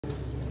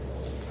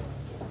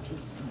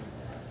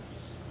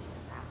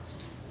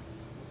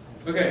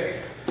Okay.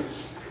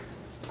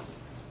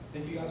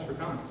 Thank you guys for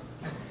coming.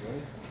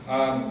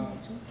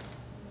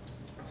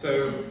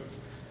 So,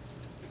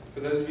 for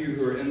those of you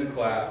who are in the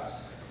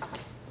class,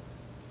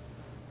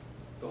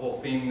 the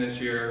whole theme this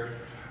year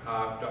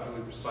for Dr.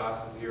 Luper's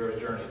class is the hero's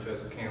journey,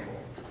 Joseph Campbell.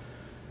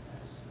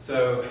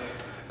 So,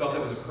 I felt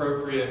it was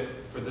appropriate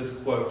for this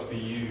quote to be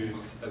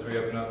used as we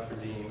open up for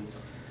Dean's.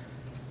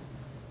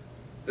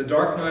 The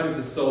dark night of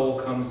the soul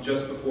comes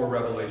just before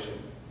revelation,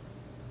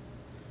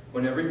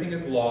 when everything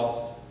is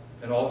lost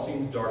and all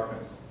seems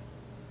darkness.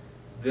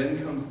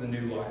 Then comes the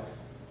new life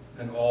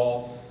and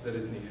all that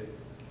is needed.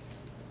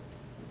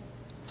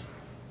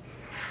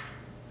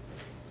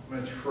 I'm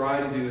going to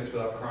try to do this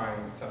without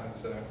crying this time,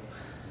 so,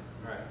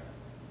 all right.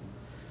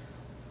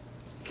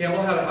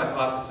 Campbell had a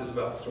hypothesis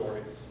about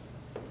stories.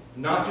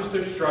 Not just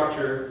their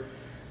structure,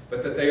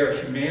 but that they are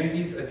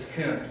humanity's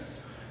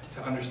attempts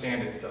to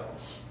understand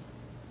itself.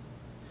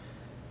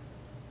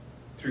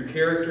 Through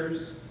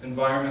characters,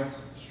 environments,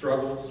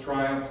 struggles,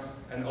 triumphs,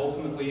 and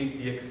ultimately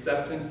the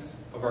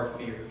acceptance of our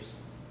fears.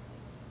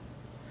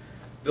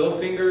 Bill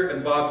Finger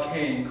and Bob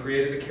Kane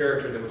created the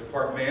character that was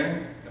part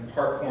man and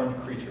part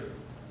horned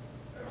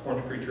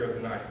creature of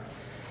the night.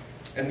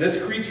 And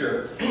this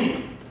creature,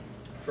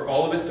 for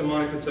all of its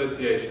demonic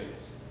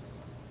associations,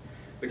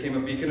 became a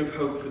beacon of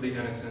hope for the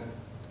innocent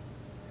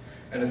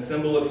and a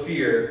symbol of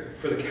fear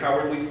for the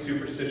cowardly,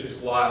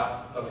 superstitious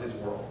lot of his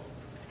world.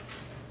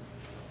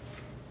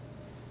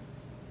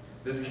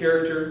 This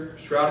character,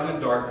 shrouded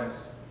in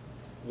darkness,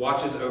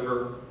 watches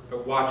ever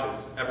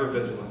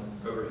vigilant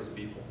over his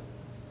people.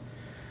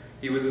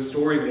 He was a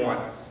story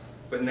once,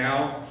 but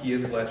now he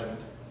is legend.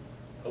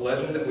 A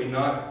legend that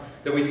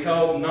we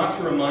tell not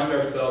to remind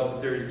ourselves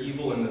that there is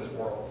evil in this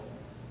world,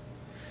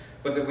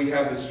 but that we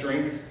have the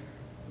strength,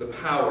 the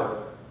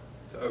power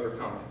to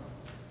overcome it.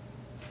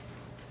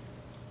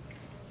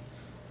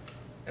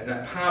 And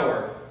that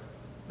power,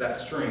 that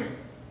strength,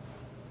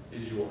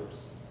 is yours.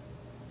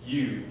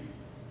 You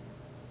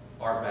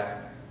are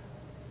Batman.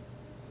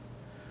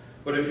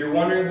 But if you're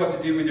wondering what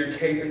to do with your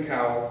cape and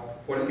cowl,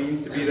 what it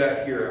means to be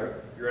that hero,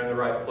 you're in the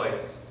right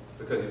place,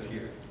 because he's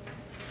here.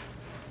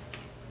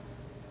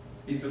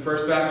 He's the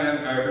first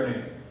Batman I ever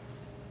knew.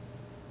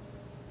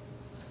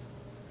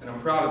 And I'm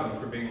proud of him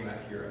for being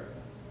that hero.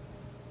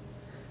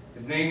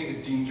 His name is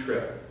Dean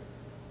Trippe.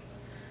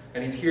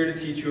 And he's here to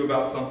teach you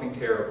about something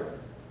terrible,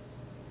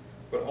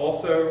 but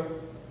also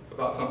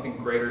about something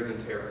greater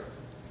than terror.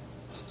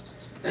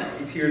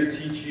 He's here to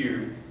teach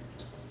you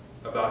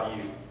about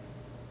you.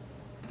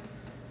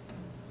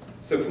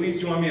 So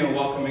please join me in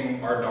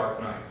welcoming our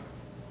Dark Knight,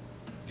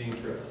 Dean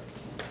Trippe.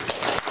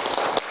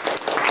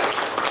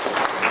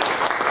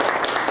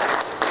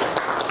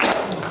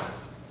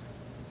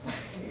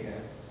 Hey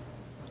guys.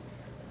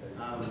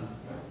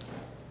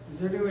 Is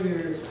there anyone here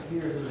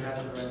who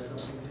hasn't read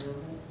something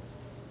terrible?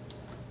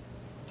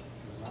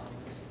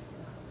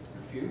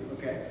 A few?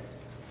 Okay.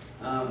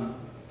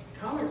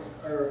 Comics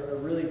are a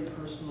really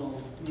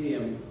personal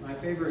medium. My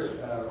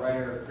favorite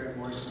writer, Grant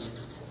Morrison,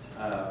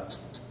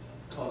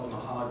 calls them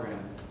a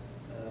hologram.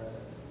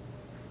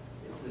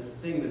 It's this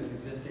thing that's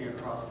existing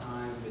across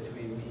time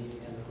between me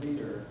and the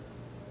reader.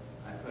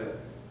 I put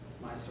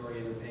my story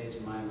in the page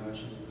and my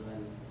emotions, and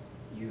then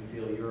you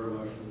feel your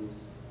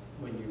emotions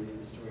when you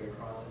read the story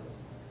across it.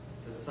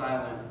 It's a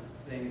silent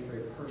thing. It's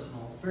very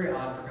personal. It's very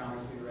odd for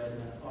comics to be read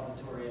in an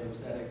auditorium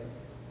setting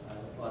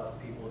with lots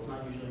of people. It's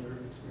not usually a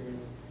group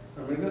experience.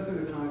 But I'm going to go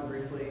through the comic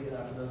briefly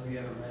for those of you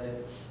who haven't read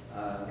it,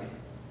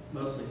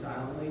 mostly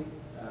silently,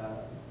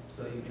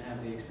 so you can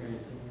have the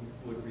experience that you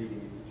would reading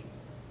it.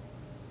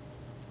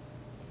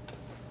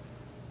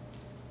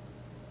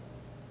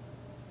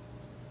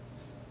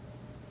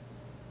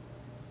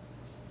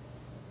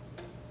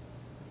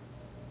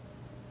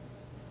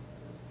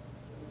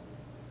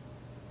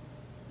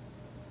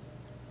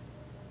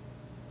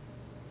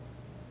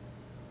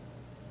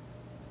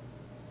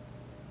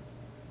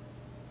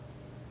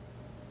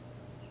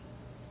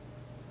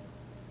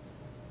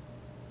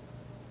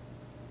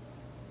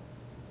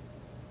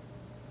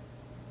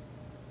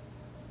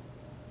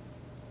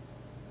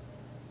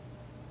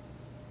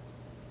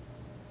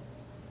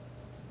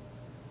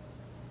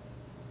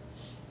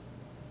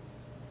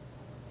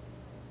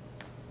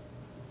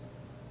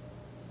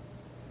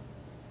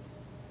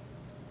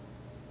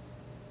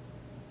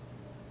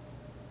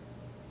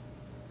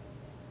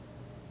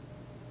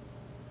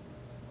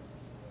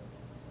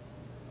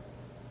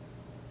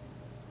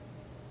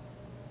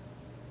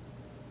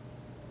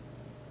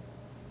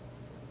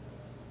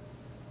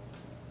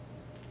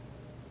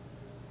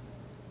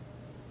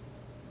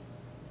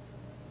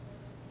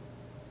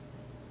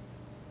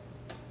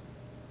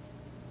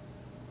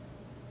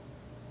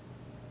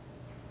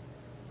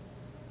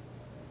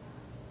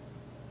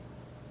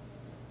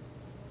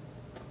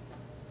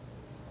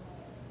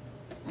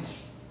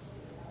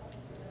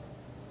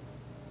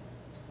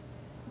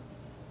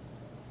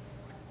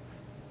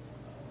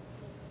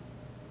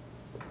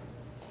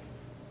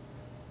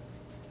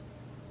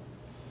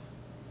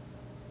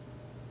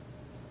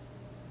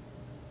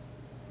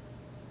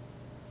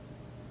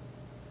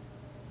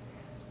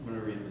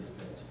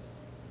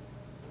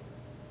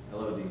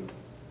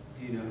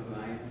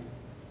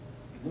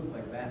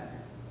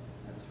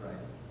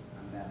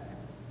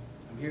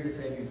 to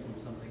save you from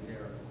something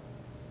terrible.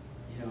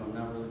 You know, I'm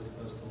not really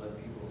supposed to let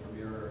people from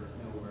your earth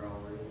know where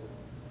I'll read.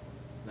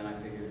 Then I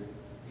figured,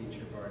 Dean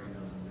Trippe already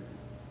knows I'm there.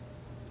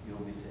 You'll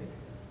be safe.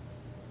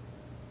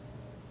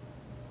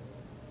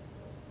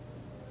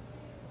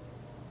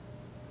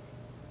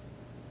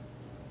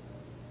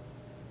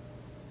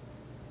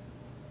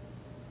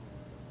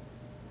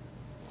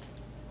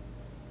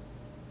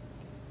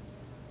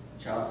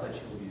 Child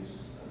sexual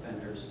abuse,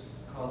 offenders,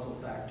 causal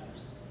factors.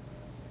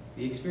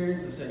 The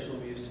experience of sexual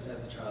abuse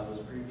as a child was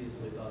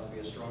previously thought to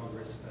be a strong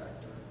risk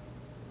factor,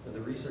 but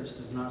the research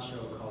does not show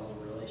a causal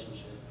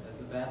relationship, as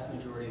the vast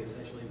majority of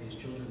sexually abused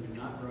children do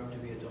not grow up to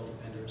be adult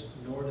offenders,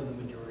 nor do the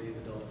majority of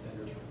adult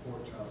offenders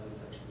report childhood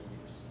sexual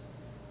abuse.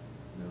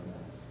 No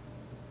thanks.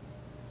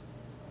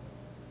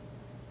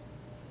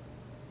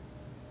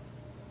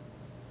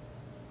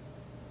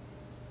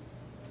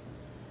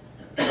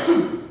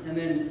 And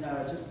then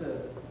just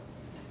to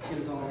get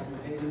us all on the same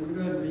page, I'm going to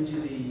go ahead and read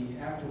you the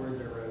afterword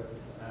that I wrote.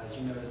 As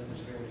you notice,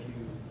 there's very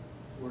few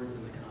words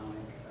in the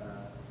comic.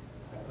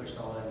 I pushed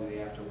all that into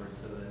the afterword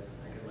so that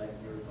I could let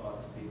your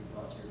thoughts be the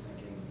thoughts you're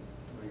thinking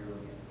when you're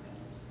looking at the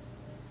paintings.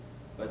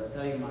 But to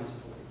tell you my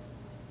story.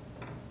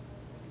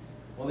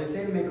 Well, they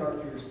say to make art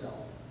for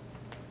yourself.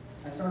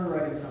 I started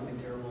writing something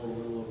terrible a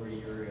little over a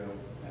year ago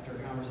after a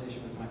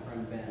conversation with my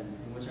friend Ben,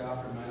 in which I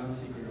offered my own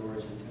secret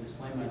origin to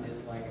explain my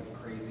dislike of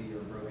crazy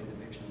or broken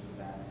depictions of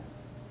Batman.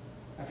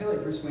 I feel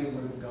like Bruce Wayne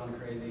would have gone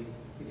crazy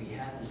if he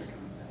hadn't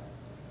become a bat.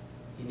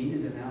 He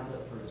needed an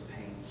outlet for his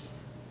pain.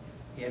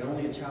 He had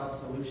only a child's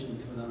solution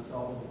to an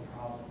unsolvable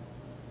problem.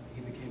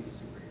 He became a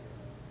superhero.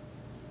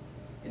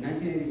 In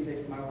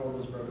 1986, my world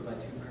was broken by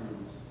two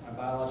criminals, my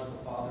biological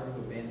father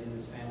who abandoned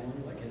his family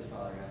like his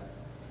father had,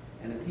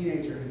 and a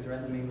teenager who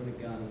threatened me with a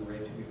gun and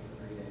raped me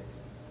for 3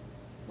 days.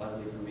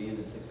 Luckily for me and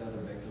the 6 other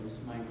victims,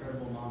 my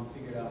incredible mom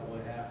figured out what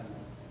happened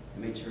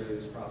and made sure he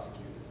was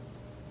prosecuted.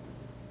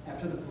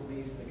 After the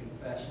police, the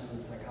confession,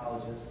 the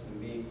psychologists, and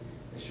being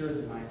assured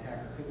that my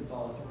attacker couldn't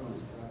follow through on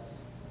his threats,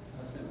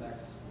 I was sent back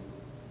to school.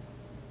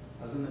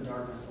 I was in the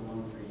darkness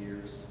alone for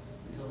years,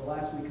 until the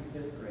last week of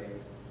 5th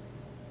grade,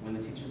 when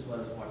the teachers let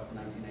us watch the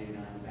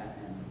 1989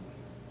 Batman movie.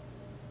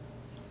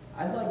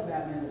 I'd like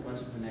Batman as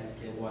much as the next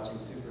kid watching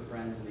Super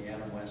Friends and the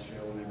Adam West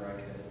show whenever I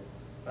could,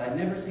 but I'd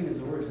never seen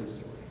his origin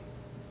story.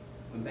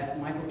 When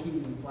Michael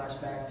Keaton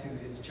flashed back to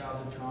his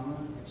childhood trauma,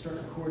 it struck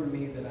a chord in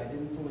me that I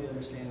didn't fully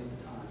understand at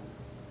the time.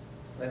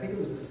 But I think it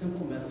was the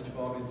simple message of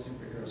all good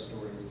superhero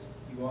stories.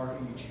 You are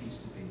who you choose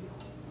to be.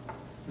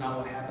 It's not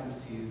what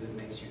happens to you that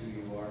makes you who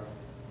you are,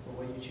 but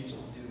what you choose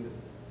to do with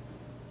it.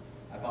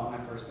 I bought my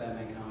first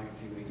Batman comic a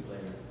few weeks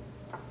later.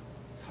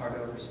 It's hard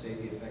to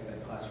overstate the effect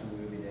that classroom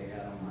movie day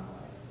had on my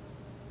life.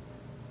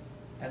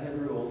 As I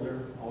grew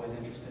older, always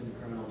interested in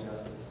criminal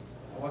justice,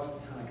 I watched a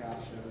ton of cop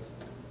shows.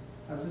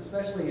 I was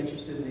especially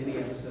interested in any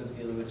episodes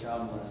dealing with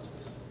child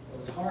molesters. I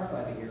was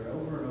horrified to hear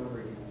over and over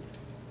again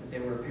that they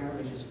were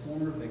apparently just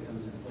former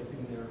victims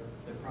inflicting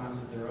the crimes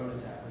of their own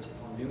attackers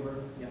upon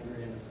newer,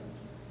 younger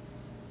innocents.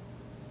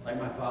 Like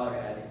my father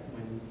had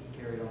when he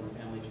carried on the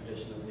family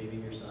tradition of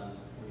leaving your son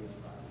when he was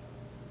 5.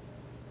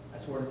 I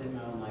swore to take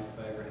my own life if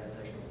I ever had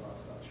sexual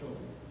thoughts about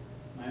children.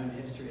 My own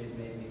history had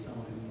made me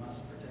someone who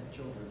must protect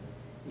children,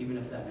 even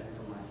if that meant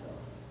for myself.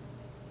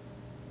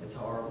 It's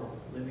horrible,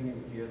 living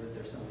in fear that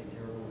there's something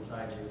terrible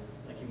inside you,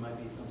 like you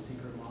might be some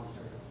secret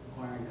monster,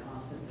 requiring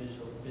constant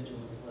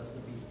vigilance lest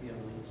the beast be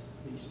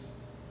unleashed.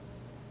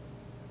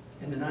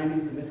 In the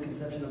 90s, the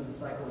misconception of the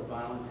cycle of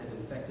violence had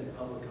infected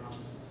public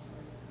consciousness.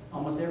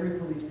 Almost every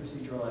police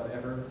procedural I've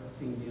ever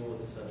seen deal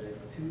with the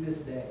subject, to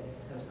this day,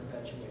 has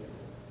perpetuated it.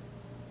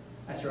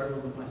 I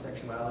struggled with my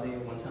sexuality,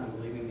 at one time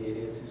believing the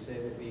idiots who say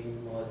that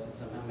being molested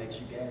somehow makes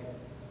you gay.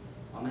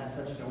 On that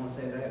subject, I want to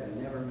say that I've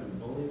never been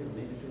bullied or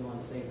made to feel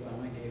unsafe by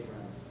my gay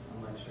friends,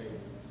 unlike straight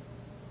ones.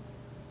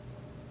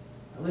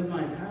 I lived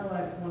my entire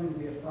life wanting to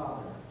be a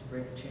father, to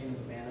break the chain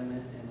of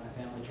abandonment in my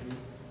family tree,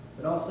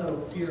 but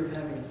also fear of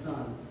having a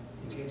son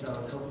in case I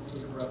was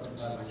hopelessly corrupted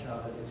by my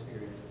childhood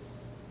experiences.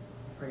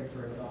 I prayed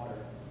for a daughter.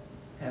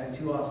 Having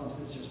 2 awesome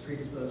sisters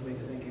predisposed me to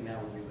thinking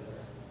that would be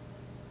better.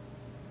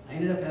 I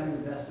ended up having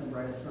the best and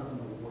brightest son in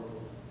the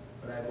world,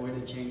 but I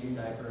avoided changing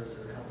diapers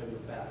or helping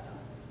with bath time.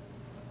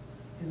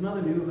 His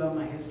mother knew about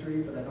my history,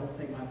 but I don't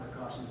think my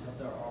precautions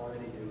helped our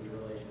already doomed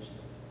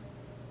relationship.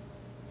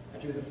 I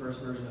drew the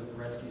first version of the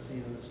rescue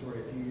scene in the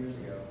story a few years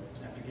ago,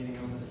 after getting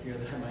over the fear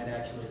that I might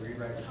actually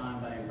rewrite time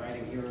by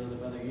inviting heroes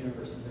of other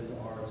universes into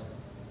ours.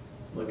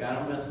 Look, I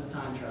don't mess with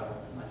time travel.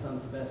 My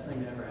son's the best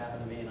thing that ever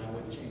happened to me, and I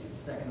wouldn't change a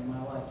second of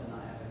my life to not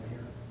have him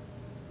here.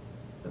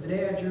 But the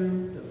day I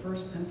drew the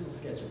first pencil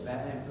sketch of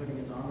Batman putting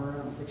his armor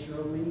around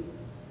 6-year-old me,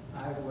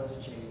 I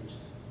was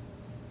changed.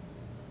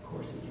 Of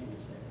course he came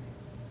to save me.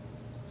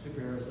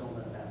 Superheroes don't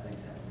let bad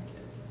things happen to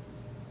kids.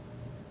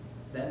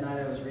 That night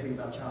I was reading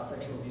about child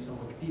sexual abuse on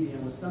Wikipedia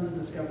and was stunned to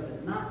discover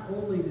that not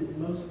only did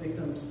most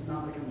victims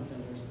not become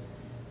offenders,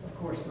 of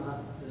course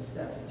not, the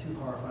stats are too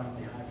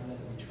horrifyingly high for that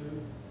to be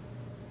true,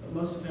 but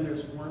most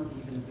offenders weren't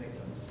even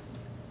victims.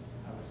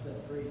 I was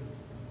set free.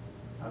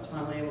 I was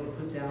finally able to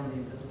put down the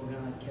invisible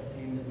gun I kept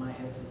aimed at my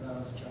head since I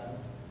was a child.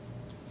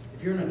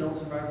 If you're an adult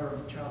survivor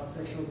of child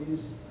sexual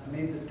abuse, I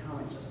made this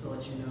comic just to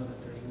let you know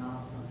that there's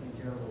not something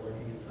terrible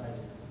lurking inside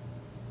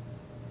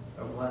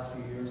you. Over the last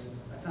few years,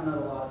 I found out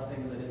a lot of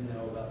things I didn't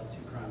know about the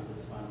two crimes that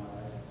defined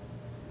my life.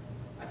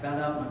 I found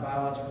out my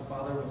biological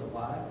father was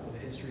alive with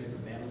a history of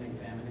abandoning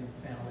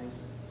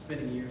families,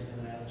 spending years in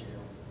and out of jail.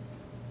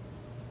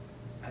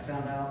 I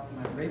found out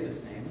my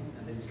rapist's name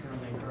and that he's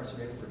currently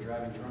incarcerated for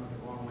driving drunk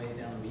the wrong way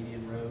down a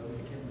median road with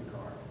a kid in the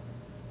car.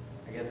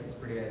 I guess it's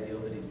pretty ideal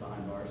that he's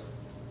behind bars.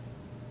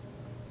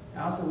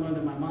 I also learned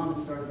that my mom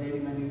had started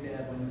dating my new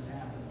dad when this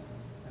happened,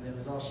 and that it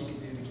was all she could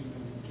do to keep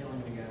him from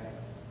killing the guy.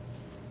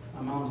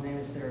 My mom's name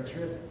is Sarah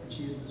Trippe, and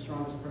she is the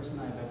strongest person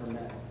I've ever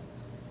met.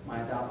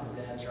 My adopted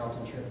dad,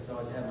 Charlton Trippe, has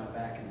always had my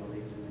back and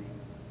believed in me.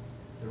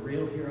 The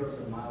real heroes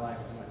of my life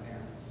were my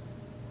parents.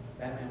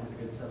 Batman was a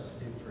good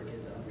substitute for a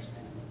kid to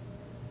understand.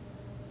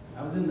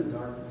 I was in the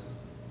darkness.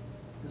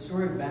 The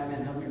story of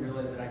Batman helped me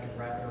realize that I could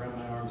wrap it around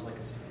my arms like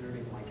a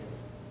security blanket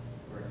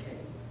or a cape.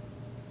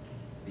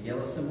 The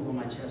yellow symbol on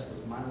my chest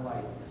was my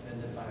light,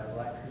 defended by a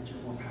black creature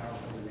more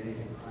powerful than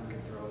anything crime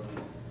could throw at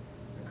me.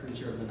 A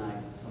creature of the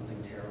night,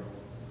 something terrible,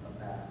 a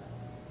bat.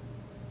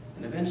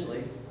 And eventually,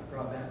 I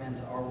brought Batman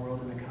to our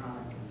world in the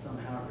comic, and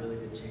somehow it really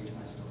did change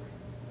my story.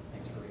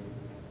 Thanks for reading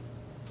with me.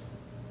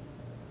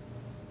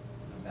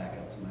 Now back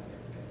up to my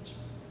favorite page.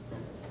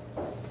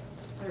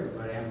 Hey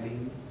everybody, I'm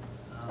Dean.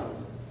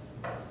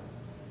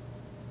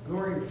 I've been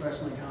working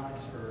professionally in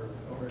comics for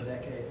over a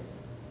decade.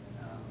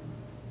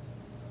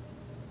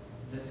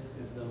 This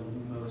is the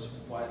most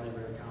widely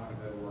read comic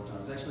I've ever worked on. It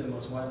was actually the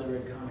most widely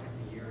read comic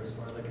of the year as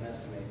far as I can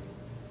estimate.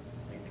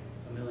 Like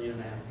 1.5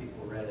 million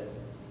people read it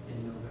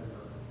in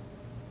November,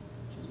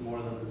 which is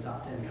more than the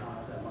top 10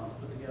 comics that month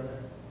put together.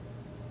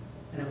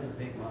 And it was a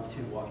big month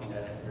too. Walking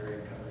Dead had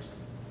variant covers.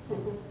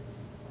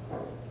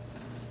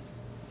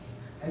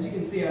 As you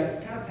can see,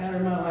 I kind of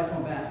patterned my life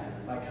on Batman.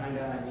 By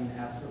kinda, I mean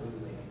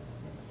absolutely.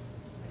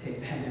 I take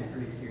Batman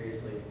pretty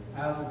seriously.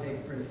 I also take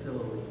it pretty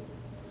sillily.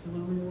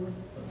 Sillily word?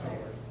 Let's say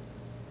it.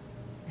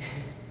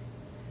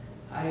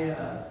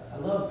 I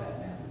love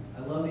Batman. I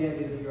love the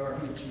idea that you are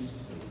who you choose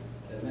to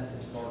be. The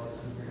message of all of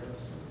his superhero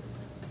stories.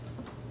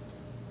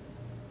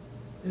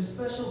 There's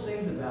special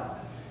things about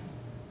Batman.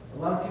 A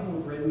lot of people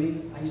have written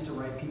me. I used to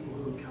write people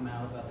who would come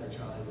out about their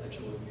childhood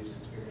sexual abuse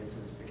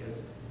experiences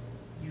because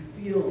you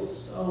feel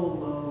so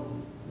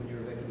alone when you're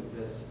a victim of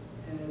this.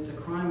 And it's a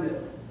crime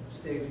that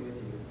stays with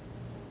you.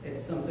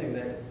 It's something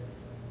that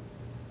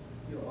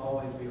you'll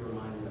always be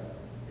reminded of.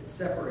 It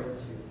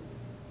separates you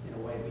in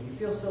a way, but you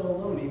feel so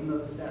alone even though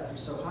the stats are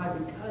so high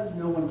because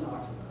no one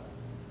talks about it.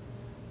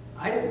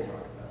 I didn't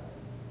talk about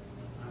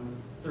it. I'm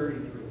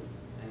 33,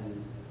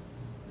 and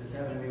this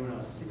happened to me when I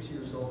was 6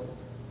 years old.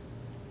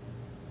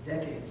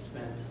 Decades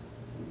spent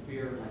in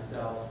fear of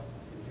myself,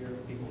 in fear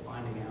of people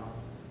finding out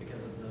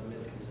because of the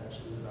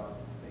misconceptions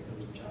about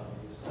victims of child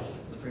abuse. I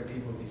was afraid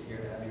people would be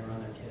scared to have me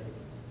around their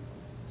kids,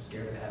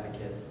 scared of having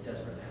kids,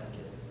 desperate to have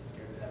kids,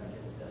 scared of having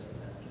kids, desperate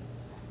to have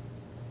kids.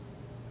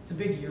 It's a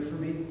big year for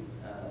me.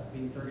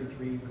 Being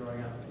 33,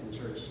 growing up in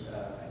church,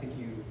 I think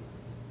you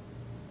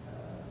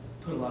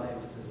put a lot of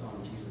emphasis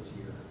on Jesus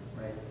year,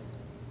 right?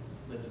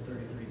 Live to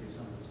 33, do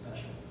something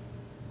special.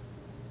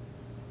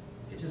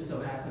 It just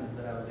so happens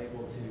that I was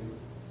able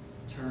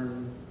to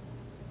turn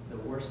the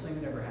worst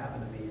thing that ever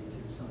happened to me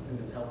into something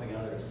that's helping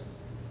others.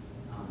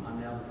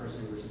 I'm now the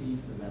person who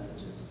receives the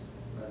messages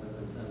rather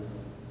than sends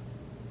them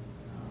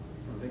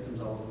from victims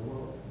all over the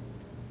world.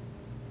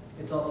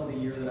 It's also the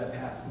year that I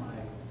passed my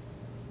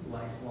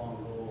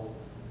lifelong goal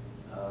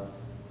of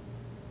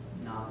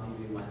not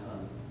leaving my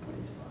son when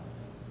he's 5.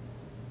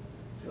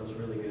 Feels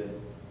really good.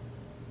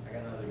 I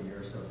got another year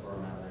or so before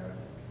I'm out of there, I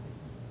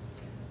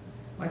think.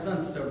 My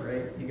son's so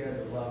great. You guys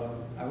would love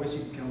him. I wish he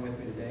could come with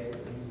me today,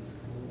 but he's in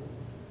school.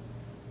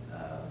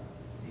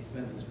 He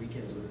spends his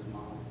weekends with his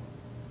mom.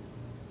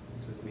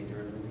 He's with me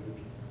during the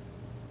week.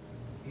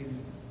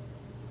 He's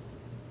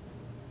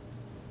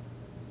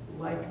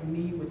like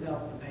me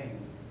without the pain,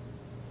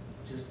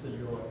 just the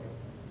joy.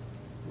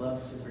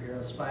 Loves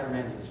superheroes.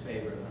 Spider-Man's his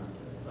favorite,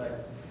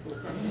 but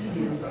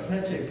he's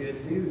such a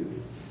good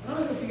dude. I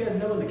don't know if you guys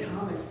know in the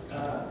comics,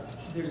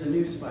 there's a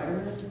new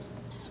Spider-Man.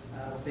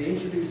 They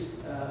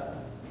introduced, do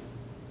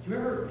you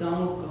remember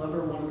Donald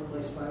Glover wanted to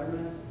play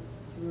Spider-Man?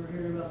 You ever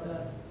heard about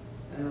that?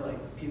 And they're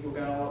like, people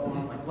got all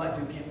on, like, black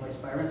dude can't play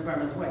Spider-Man,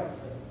 Spider-Man's white.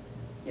 It's like,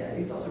 yeah,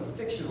 he's also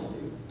fictional,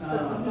 dude.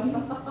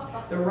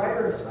 The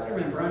writer of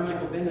Spider-Man, Brian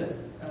Michael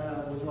Bendis,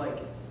 was like,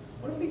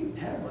 what if we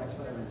had a black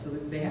Spider-Man? So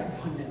they have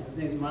one now. His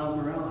name's Miles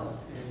Morales.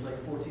 And he's like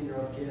a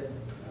 14-year-old kid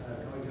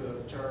going to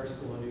a charter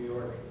school in New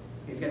York.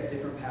 He's got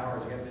different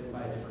powers. He got bitten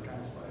by a different kind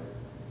of spider.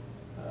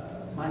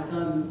 My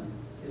son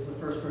is the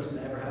first person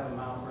to ever have a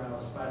Miles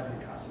Morales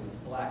Spider-Man costume. It's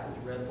black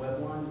with red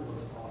web lines. It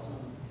looks awesome.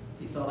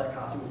 He saw that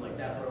costume. He was like,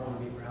 that's what I want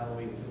to be for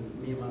Halloween. So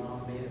me and my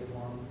mom made it for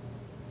him.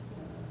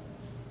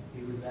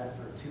 He was that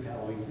for 2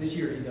 Halloweens. This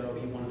year, though,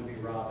 he wanted to be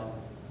Robin.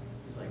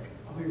 He was like,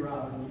 I'll be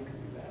Robin. You can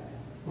be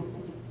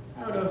Batman.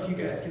 I don't know if you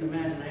guys can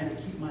imagine, I had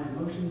to keep my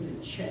emotions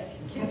in check.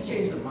 And kids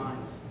change their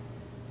minds.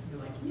 You're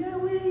like, yeah,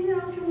 well,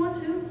 yeah, if you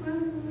want to,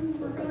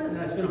 work on it.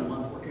 And I spent a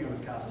month working on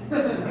this costume.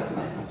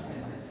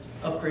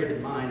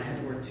 Upgraded mine. I had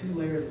to wear 2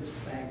 layers of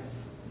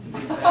Spanx to be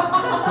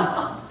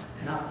Batman,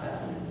 not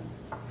Batman.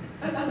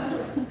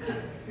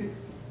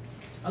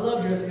 I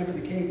love dressing up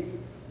in the cape.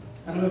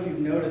 I don't know if you've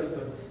noticed,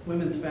 but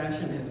women's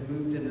fashion has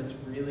moved in this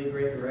really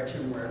great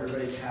direction where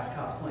everybody's half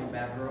cosplaying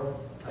Batgirl,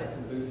 tights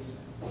and boots.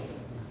 I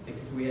think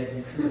if we had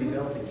utility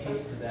belts and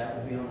capes to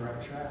that, we'd be on the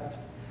right track.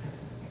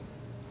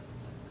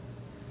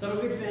 So I'm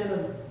a big fan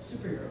of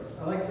superheroes.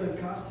 I like the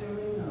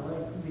costuming. I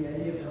like the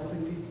idea of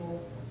helping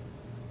people.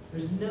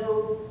 There's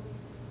no,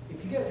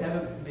 if you guys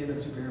haven't been a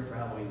superhero for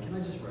Halloween, can I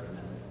just recommend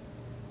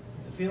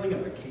it? The feeling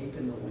of a cape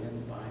in the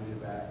wind behind your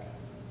back.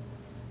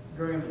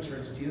 Growing up in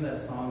church, do you know that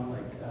song,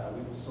 like,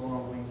 we will soar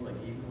on wings like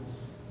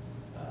eagles?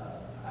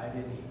 I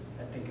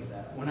think of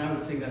that. When I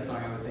would sing that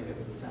song, I would think of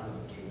the sound of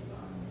a cape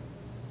behind me.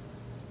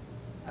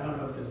 I don't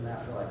know if there's an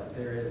afterlife, but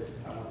there is.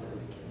 I want there to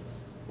be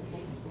capes.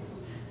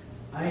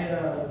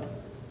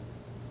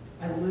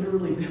 I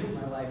literally built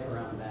my life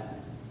around that.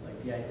 Like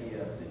the idea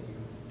that you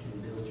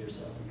can build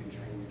yourself, you can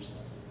train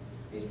yourself.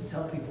 I used to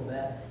tell people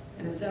that,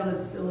 and it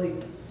sounded silly,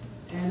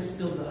 and it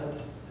still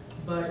does.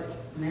 But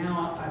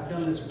now I've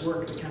done this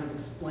work that kind of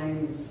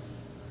explains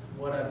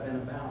what I've been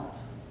about.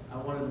 I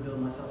wanted to build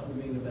myself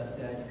into being the best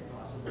dad you could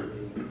possibly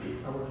be.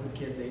 I work with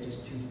kids ages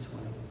 2 to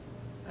 20.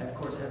 I, of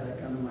course, have that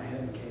gun in my head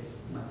in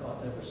case my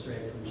thoughts ever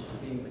stray from just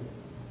being the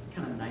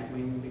kind of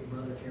Nightwing, Big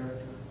Brother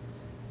character.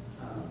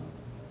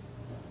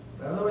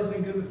 But I've always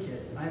been good with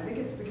kids, and I think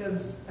it's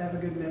because I have a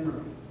good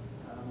memory.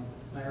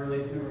 My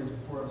earliest memories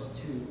before I was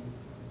 2.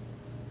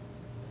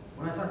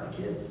 When I talk to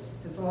kids,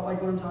 it's a lot like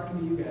when I'm talking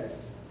to you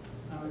guys.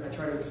 I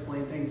try to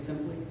explain things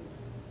simply.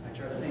 I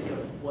try to think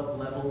of what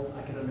level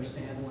I could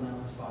understand when I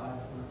was 5,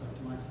 when I talked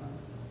to my son.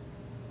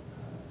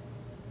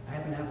 I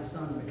happen to have a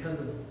son because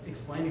of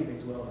explaining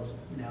things well,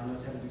 who now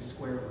knows how to do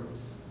square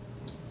roots.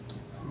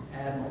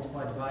 Add,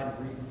 multiply, divide, and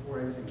read before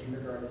he was in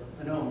kindergarten.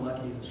 I know I'm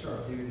lucky, he's a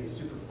sharp dude, he's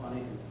super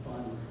funny and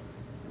fun,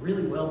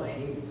 really well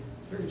behaved.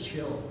 He's very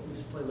chill. He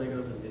used to play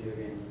Legos and video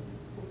games.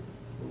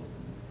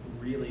 I'm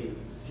really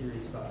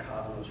serious about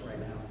Cosmos right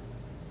now.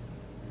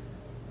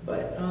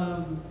 But,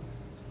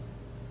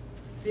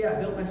 so yeah, I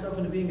built myself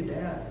into being a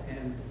dad,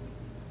 and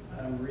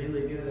I'm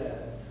really good at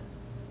it.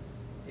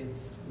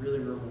 It's really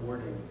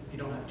rewarding. If you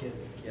don't have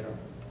kids, get them.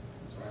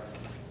 That's what I say.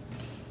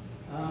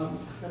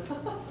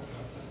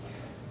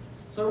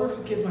 So I worked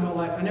with kids my whole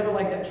life. I never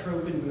liked that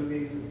trope in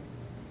movies. And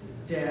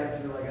dads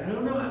who are like, I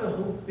don't know how to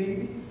hold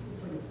babies.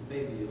 It's like it's a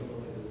baby. A little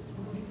bit.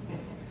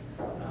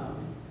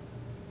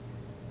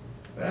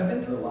 But I've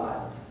been through a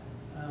lot.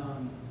 I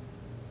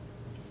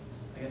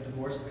got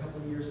divorced a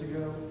couple of years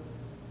ago.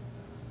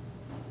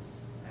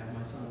 I have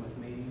my son with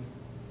me.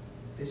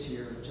 This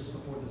year, just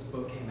before this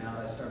book came out,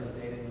 I started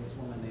dating this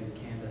woman named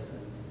Candace,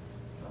 and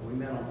we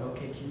met on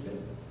OkCupid,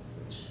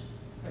 which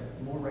I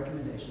have more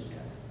recommendations,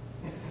 guys.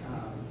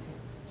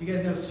 Do you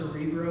guys know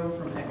Cerebro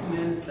from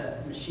X-Men? It's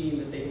that machine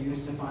that they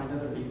use to find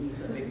other mutants,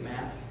 that big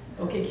map.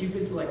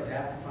 OkCupid, like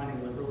that for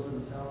finding liberals in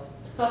the South.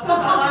 It's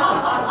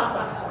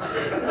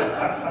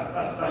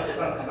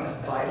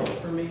vital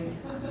for me.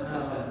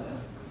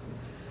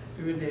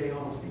 We've been dating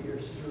almost a year.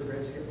 She's really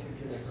great. She has 2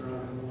 kids of her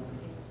own.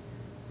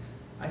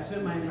 I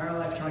spent my entire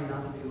life trying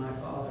not to be my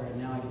father, and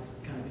now I get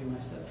to kind of be my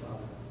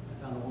stepfather.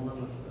 I found a woman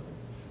with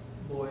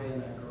a boy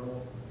and a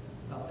girl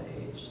about the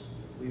age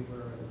we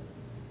were.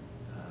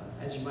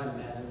 As you might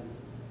imagine,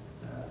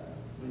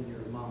 when your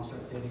mom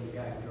starts dating a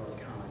guy who draws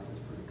comics, it's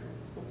pretty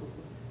cool.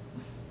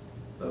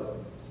 But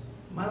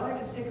my life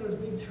has taken this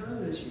big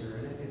turn this year,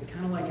 and it's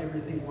kind of like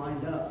everything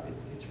lined up.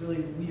 It's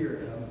really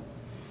weird.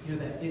 You know,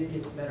 that It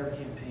Gets Better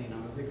campaign,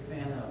 I'm a big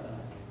fan of,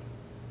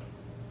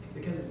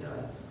 because it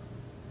does.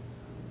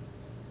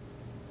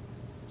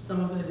 Some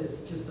of it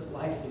is just that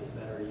life gets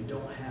better. You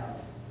don't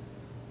have,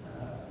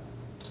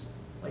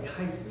 like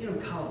high school, you know,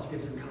 college, you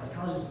guys are in college.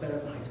 College is better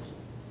than high school.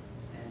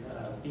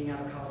 And being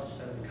out of college is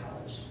better than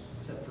college,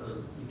 except for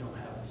you don't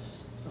have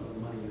some of the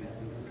money you had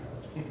when you were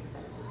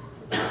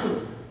in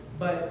college.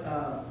 But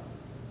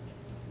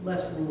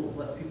less rules,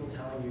 less people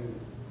telling you,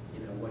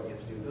 you know, what you have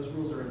to do. Those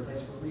rules are in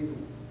place for a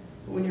reason.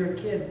 But when you're a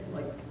kid,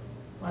 like,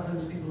 a lot of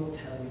times people don't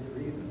tell you the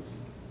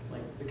reasons.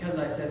 Like, because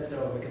I said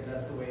so, because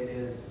that's the way it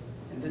is,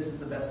 and this is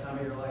the best time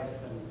of your life,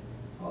 and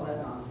all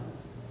that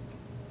nonsense.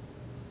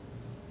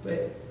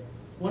 But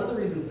one of the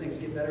reasons things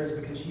get better is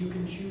because you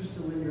can choose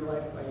to live your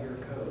life by your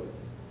code.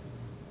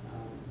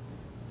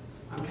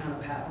 I'm kind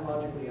of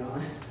pathologically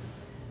honest,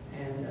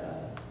 and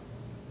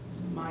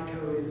my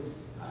code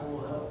is I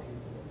will help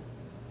people.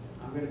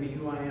 I'm going to be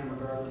who I am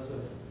regardless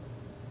of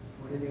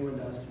what anyone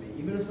does to me.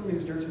 Even if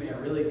somebody's a jerk to me,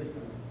 I'm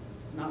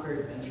not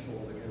very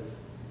vengeful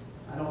because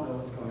I don't know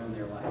what's going on in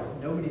their life.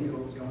 Nobody knew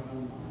what was going on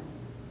in mine.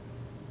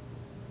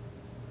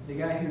 The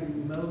guy who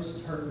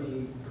most hurt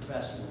me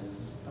professionally,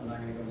 I'm not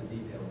going to go into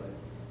detail,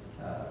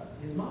 but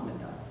his mom had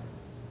died.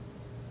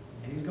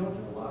 And he was going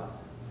through a lot.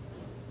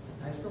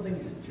 I still think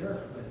he's a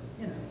jerk, but,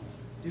 you know,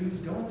 dude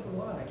who's going through a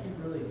lot. I can't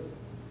really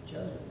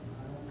judge him.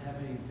 I don't have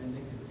any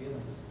vindictive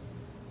feelings.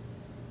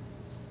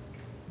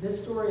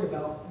 This story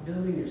about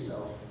building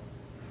yourself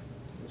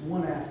is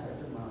one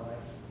aspect of my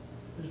life.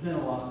 There's been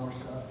a lot more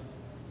stuff.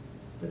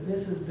 But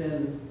this has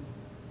been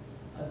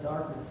a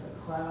darkness, a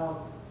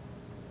cloud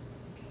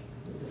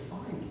that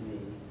defined me.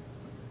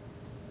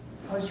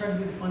 I always tried to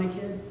be the funny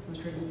kid. I always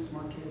tried to be the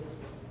smart kid.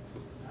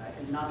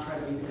 And not try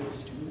to be the good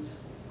student.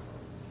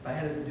 If I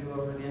had it to do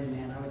over again,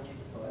 man, I would kick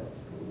butt at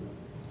school.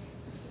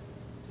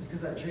 Just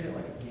because I treat it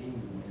like a game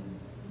to win.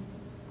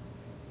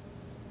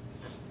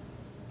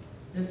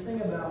 This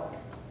thing about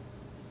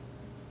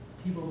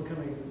people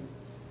becoming,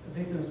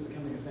 victims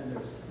becoming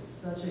offenders, is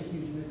such a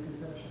huge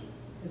misconception.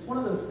 It's one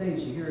of those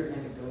things, you hear it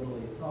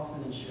anecdotally, it's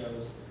often in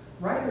shows.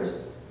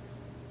 Writers,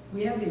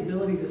 we have the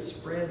ability to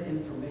spread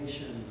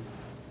information.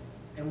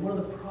 And one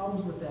of the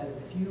problems with that is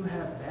if you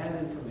have bad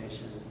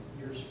information,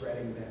 you're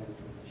spreading bad information.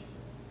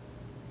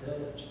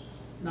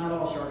 Not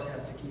all sharks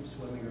have to keep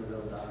swimming or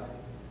they'll die.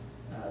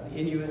 The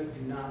Inuit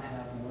do not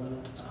have more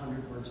than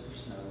 100 words for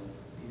snow.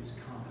 They use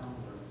compound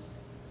words,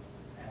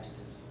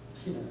 adjectives,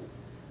 you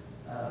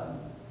know.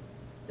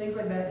 Things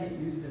like that get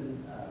used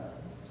in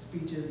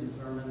speeches and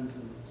sermons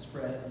and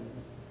spread, and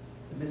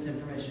the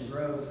misinformation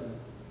grows, and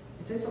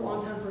it takes a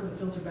long time for it to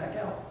filter back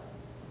out.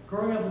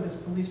 Growing up with this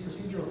police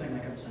procedural thing,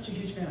 like I'm such a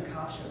huge fan of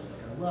cop shows.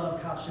 Like I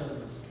love cop shows.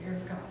 I'm scared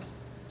of cops.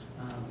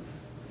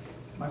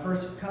 My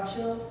first cop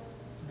show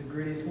was the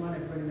grittiest one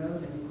everybody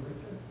knows, Andy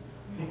Griffin.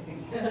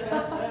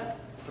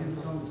 Dude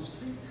was on the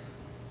street,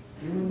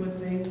 dealing with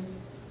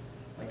things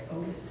like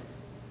Otis.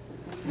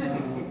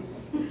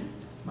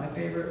 My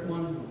favorite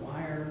one's The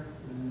Wire,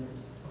 and then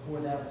before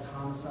that was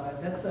Homicide.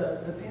 That's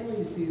the panel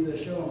you see, the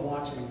show I'm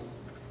watching.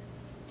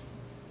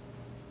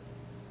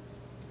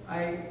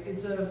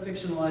 It's a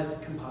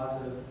fictionalized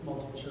composite of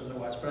multiple shows I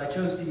watch, but I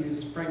chose to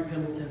use Frank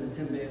Pembleton and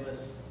Tim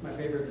Bayless, my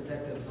favorite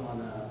detectives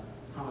on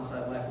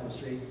Homicide: Life on the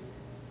Street.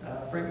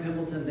 Frank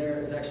Pembleton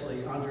there is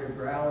actually Andre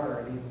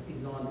Brower, and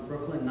he's on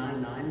Brooklyn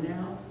Nine-Nine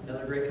now,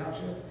 another great cop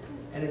show.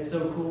 And it's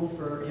so cool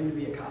for him to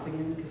be a cop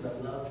again, because I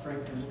love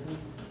Frank Pembleton.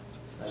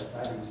 So I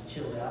decided he's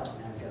chilled out, and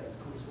now he's got this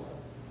cool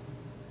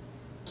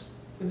swag.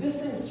 But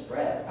this thing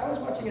spread. I was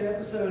watching an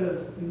episode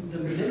of The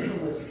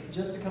Mentalist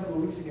just a couple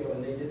of weeks ago,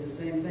 and they did the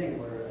same thing,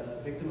 where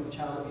a victim of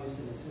child abuse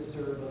and his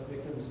sister, both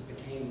victims,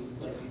 became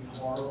like these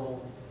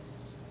horrible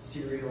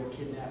serial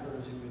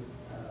kidnappers who would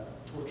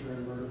torture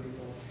and murder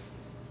people.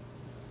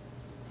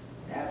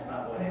 That's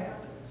not what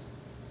happens.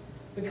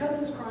 Because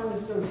this crime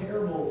is so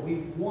terrible, we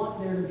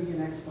want there to be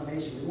an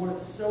explanation. We want it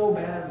so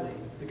badly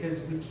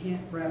because we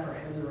can't wrap our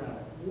heads around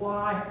it.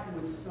 Why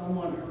would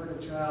someone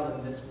hurt a child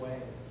in this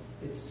way?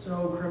 It's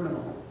so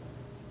criminal.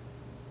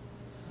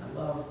 I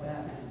love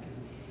Batman because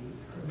he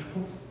hates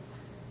criminals.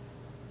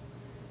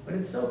 But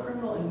it's so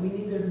criminal, and we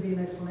need there to be an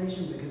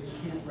explanation because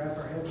we can't wrap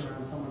our heads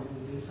around someone who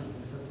would do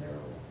something so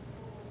terrible.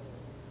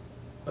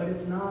 But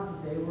it's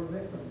not that they were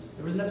victims.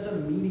 There was an episode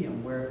of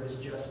Medium where it was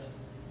just,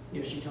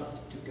 she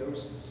talked to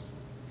ghosts,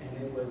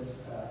 and it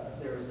was,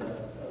 there was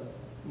a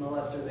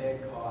molester they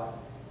had caught,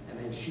 and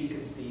then she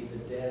could see the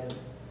dead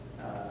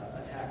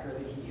attacker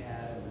that he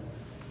had, and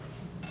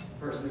the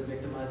person who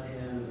victimized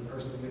him, the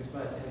person who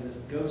victimized him, this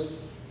ghost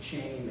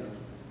chain of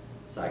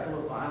cycle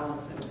of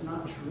violence, and it's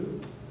not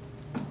true.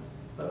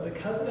 But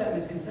because of that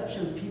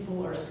misconception,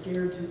 people are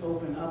scared to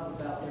open up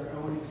about their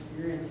own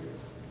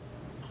experiences.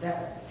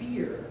 That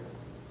fear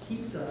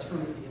keeps us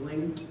from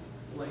feeling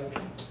like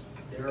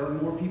there are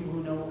more people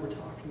who know what we're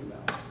talking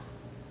about.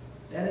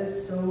 That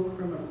is so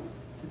criminal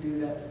to do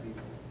that to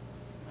people.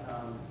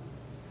 I'm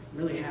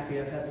really happy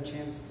I've had the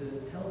chance to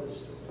tell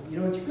this story.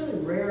 It's really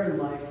rare in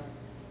life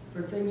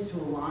for things to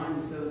align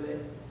so that,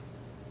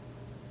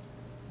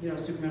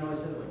 Superman always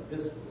says, like,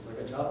 this looks like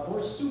a job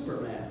for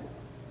Superman.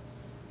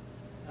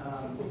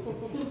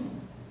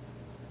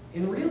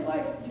 In real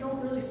life, you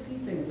don't really see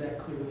things that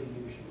clearly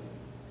usually.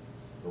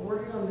 But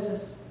working on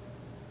this,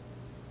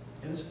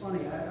 it was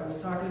funny. I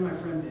was talking to my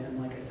friend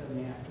Ben, like I said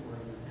in the afterword.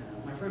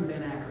 My friend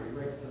Ben Acker, he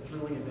writes the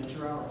Thrilling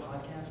Adventure Hour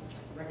podcast, which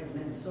I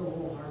recommend so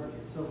wholeheartedly.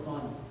 It's so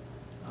fun.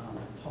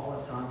 Paul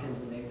F.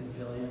 Tompkins and Nathan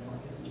Fillion,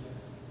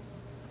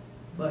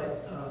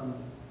 but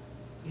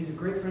he's a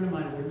great friend of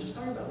mine, and we were just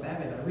talking about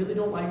Batman. I really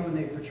don't like when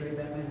they portray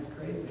Batman as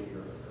crazy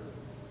or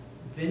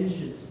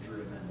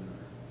vengeance-driven.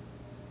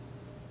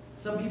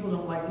 Some people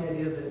don't like the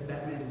idea that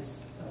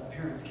Batman's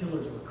parents'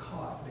 killers were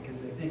caught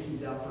because they think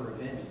he's out for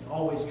revenge. It's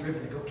always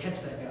driven to go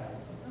catch that guy.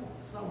 It's like, no,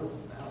 that's not what it's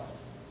about.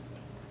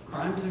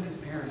 Crime took his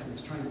parents, and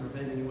he's trying to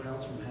prevent anyone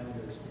else from having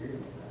to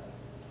experience that.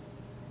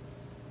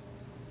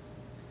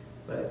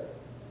 But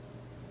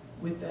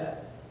with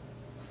that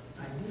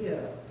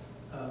idea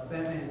of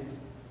Batman,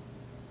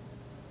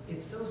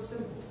 it's so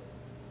simple.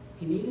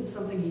 He needed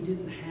something he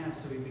didn't have,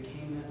 so he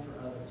became that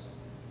for others.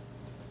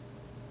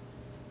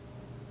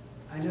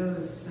 I know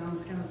this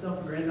sounds kind of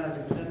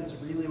self-aggrandizing, but that is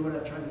really what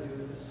I've tried to do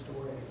with this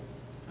story.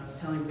 I was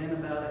telling Ben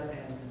about it,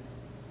 and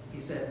he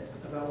said,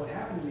 about what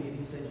happened to me, and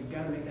he said, you've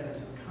got to make that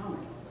into a comic.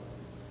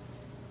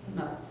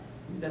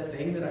 that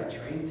thing that I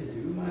trained to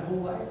do my whole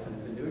life and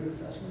have been doing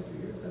professionally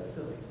for years, that's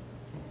silly.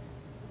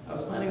 I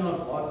was planning on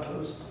a blog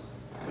post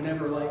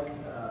whenever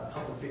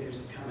public figures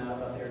have come out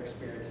about their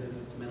experiences.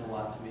 It's meant a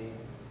lot to me.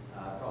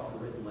 I've often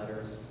written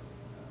letters.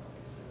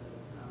 Like I said,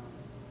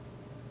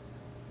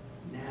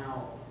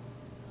 now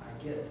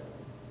I get them.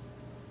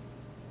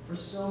 For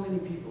so many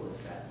people, it's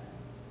Batman.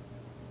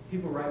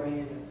 People write me,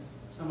 and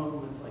some of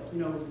them it's like,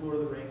 it was Lord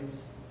of the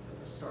Rings,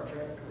 or Star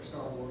Trek, or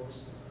Star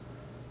Wars,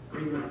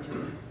 Green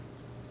Lantern.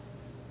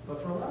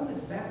 But for a lot of them,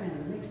 it's Batman,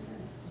 and it makes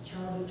sense. It's a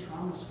childhood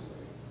trauma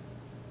story.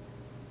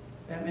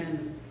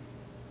 Batman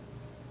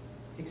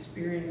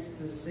experienced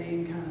the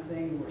same kind of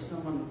thing where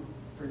someone,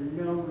 for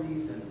no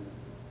reason,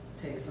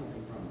 takes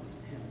something from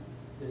him.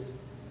 This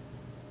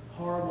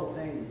horrible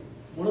thing.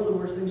 One of the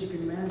worst things you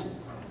can imagine.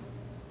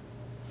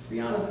 To be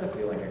honest, I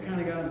feel like I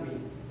kind of got him beat.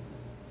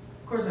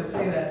 Of course, I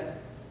say that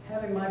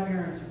having my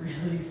parents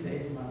really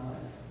saved my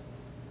life.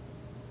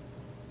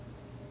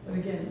 But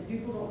again,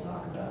 people don't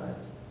talk about it,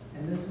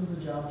 and this was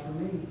a job for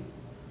me.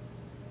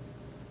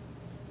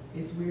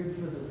 It's weird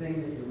for the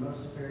thing that you're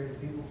most afraid of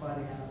people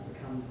finding out to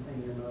become the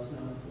thing you're most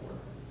known for.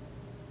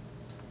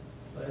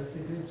 But it's a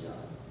good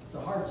job. It's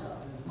a hard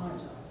job, and it's my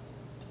job.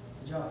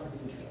 It's a job for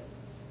Dean Trippe.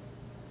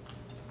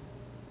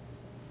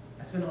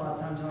 I spend a lot of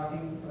time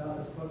talking about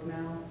this book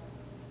now.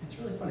 It's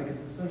really funny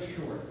because it's so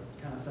short,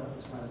 kind of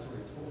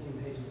self-explanatory. It's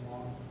 14 pages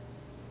long.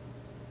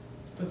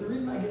 But the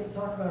reason I get to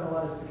talk about it a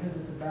lot is because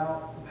it's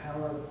about the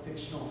power of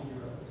fictional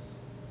heroes.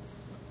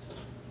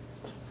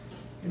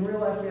 In real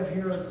life, we have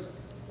heroes.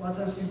 A lot of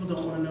times people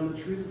don't want to know the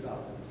truth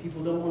about them.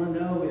 People don't want to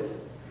know if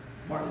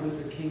Martin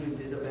Luther King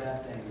did a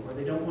bad thing, or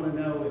they don't want to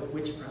know if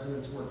which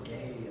presidents were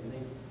gay, and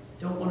they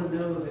don't want to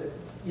know that,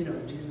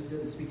 Jesus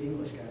didn't speak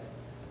English, guys.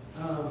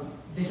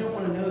 They don't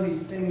want to know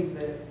these things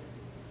that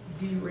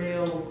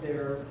derail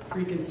their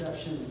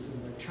preconceptions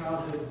and their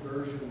childhood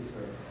versions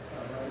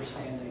of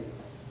understanding.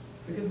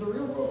 Because the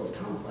real world is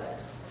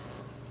complex.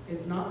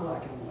 It's not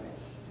black and white.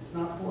 It's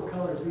not four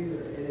colors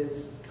either. It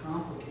is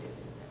complicated.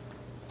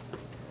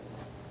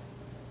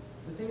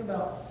 The thing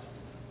about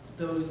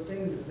those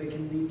things is they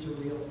can lead to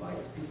real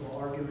fights, people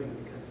arguing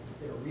because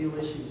they're real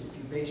issues. If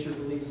you base your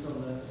beliefs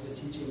on the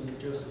teachings of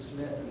Joseph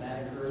Smith, and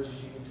that encourages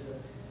you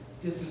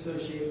to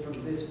disassociate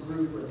from this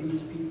group or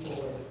these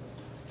people, or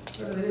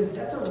whatever it is,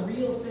 that's a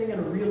real thing and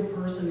a real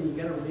person, and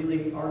you got to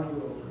really argue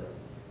over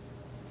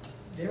it.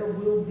 There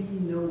will be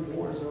no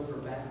wars over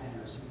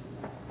Batman or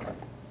Superman,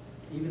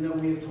 even though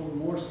we have told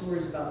more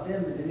stories about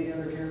them than any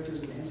other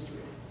characters in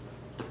history.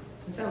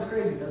 It sounds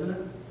crazy, doesn't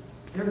it?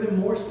 There have been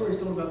more stories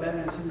told about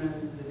Batman and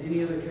Superman than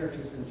any other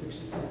characters in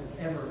fiction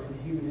ever in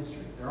human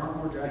history. There aren't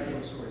more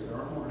Dracula stories. There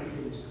aren't more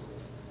Hercules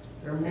stories.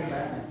 There are more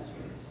Batman stories.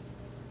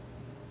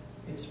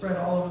 It's spread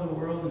all over the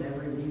world in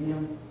every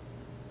medium.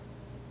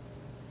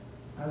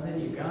 I was in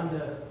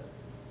Uganda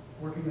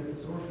working with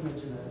this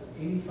orphanage, and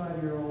an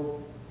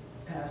 85-year-old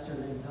pastor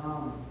named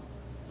Tom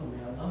told me,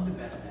 I loved the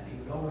Batman.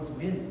 He would always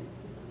win.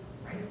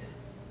 Right? It's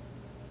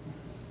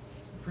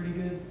a pretty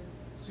good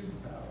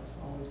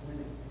superpowers, always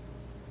winning.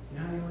 You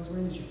know how you always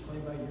win is you play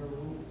by your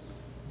rules.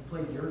 You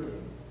play your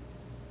game.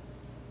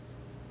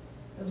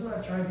 That's what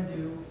I've tried to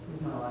do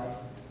with my life.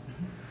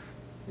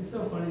 It's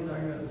so funny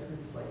talking about this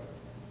because it's like,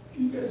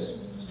 you guys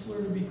just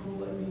learn to be cool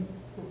like me.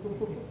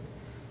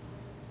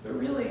 But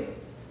really,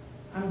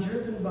 I'm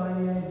driven by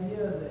the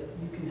idea that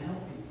you can help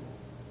people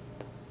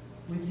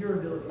with your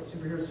abilities.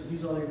 Superheroes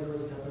use all your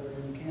abilities to help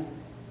everyone you can.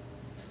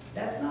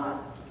 That's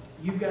not,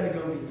 you've got to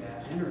go be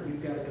Batman, or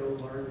you've got to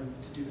go learn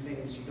to do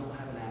things you don't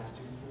have an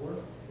aptitude for.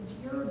 It's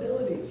your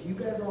abilities. You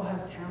guys all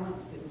have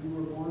talents that you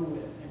were born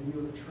with and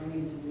you have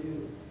trained to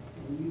do,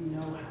 and you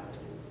know how to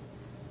do,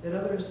 that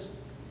others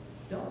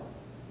don't.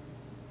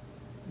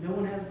 No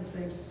one has the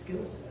same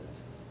skill set.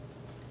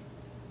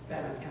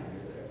 Batman's kind of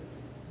good at everything.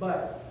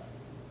 But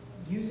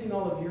using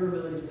all of your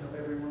abilities to help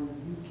everyone,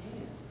 you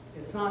can.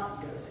 It's not,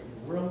 you got to save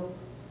the world,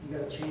 you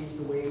got to change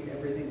the way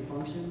everything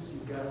functions,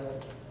 you've got to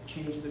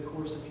change the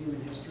course of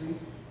human history.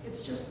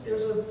 It's just,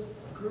 there's a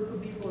group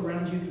of people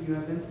around you that you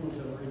have influence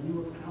over, and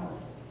you are powerful.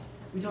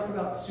 We talk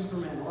about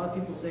Superman. A lot of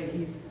people say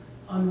he's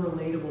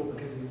unrelatable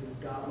because he's this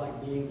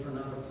godlike being from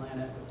another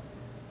planet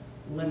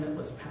with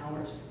limitless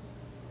powers.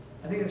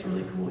 I think that's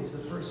really cool. He's the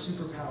first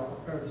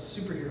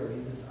superhero.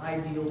 He's this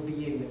ideal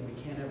being that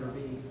we can't ever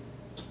be.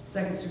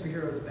 Second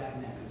superhero is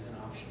Batman, who's an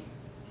option.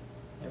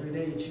 Every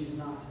day you choose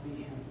not to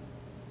be him.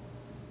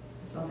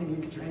 It's something you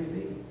can train to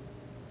be.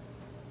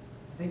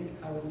 I think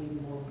I would need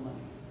more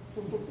money.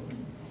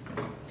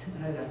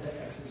 And I'd have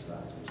to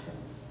exercise, which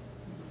sounds.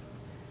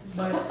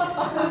 But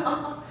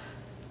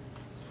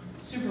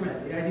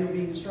Superman, the ideal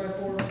being to strive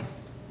for,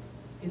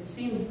 it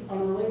seems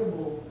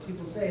unrelatable,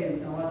 people say,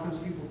 and a lot of times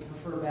people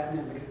prefer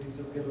Batman because he's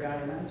a real guy,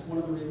 and that's one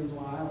of the reasons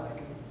why I like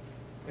him.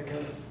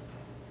 Because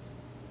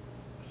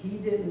he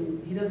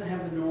doesn't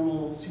have the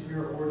normal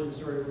superhero origin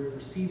story where he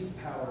receives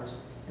powers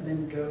and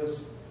then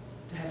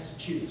has to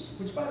choose.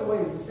 Which, by the way,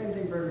 is the same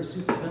thing for every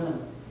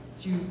supervillain.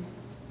 To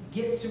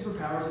get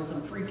superpowers in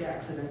some freak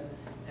accident,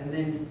 and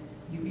then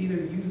You either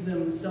use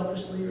them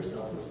selfishly or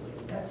selflessly.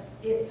 That's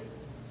it.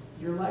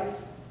 Your life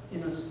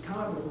in a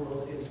comic book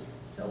world is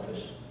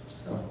selfish,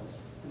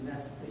 selfless. And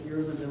that's the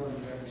heroes and villains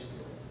of every story.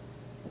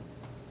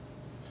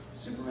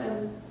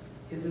 Superman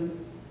is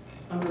an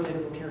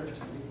unrelatable character,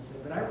 some people say,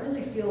 but I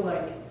really feel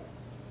like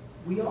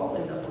we all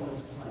end up on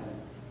this planet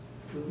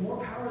with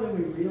more power than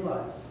we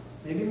realize,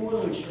 maybe more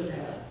than we should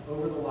have,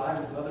 over the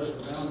lives of others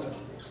around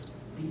us.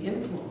 The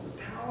influence,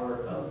 the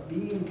power of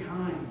being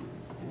kind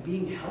and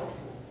being helpful.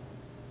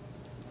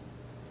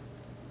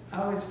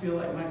 I always feel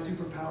like my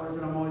superpower is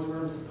that I'm always where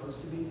I'm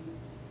supposed to be.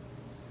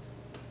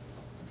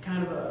 It's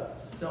kind of a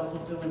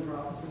self-fulfilling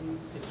prophecy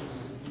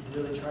if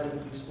you really try to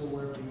be useful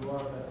wherever you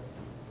are, but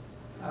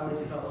I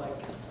always felt like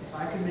if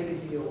I could make a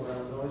deal where I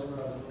was always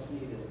where I was most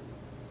needed,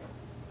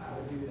 I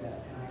would do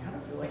that. And I kind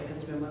of feel like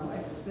that's been my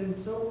life. It's been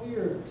so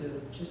weird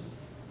to just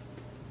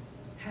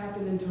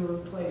happen into a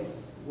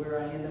place where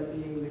I end up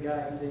being the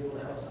guy who's able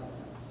to help someone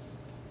else.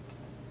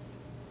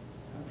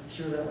 I'm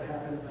sure that would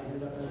happen if I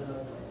ended up in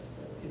another place,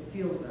 but it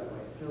feels that way.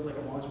 It feels like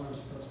I'm always where I'm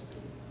supposed to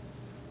be.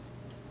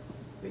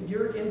 But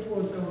your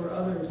influence over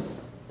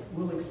others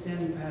will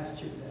extend past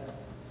your death.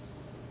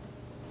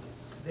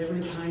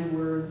 Every kind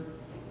word,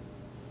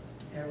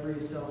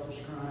 every selfish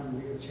crime,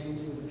 we are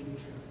changing the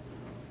future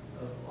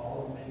of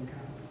all of mankind.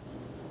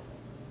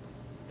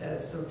 That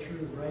is so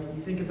true, right?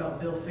 You think about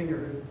Bill Finger,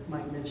 who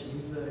Mike mentioned.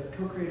 He's the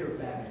co-creator of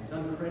Batman. He's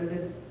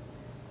uncredited.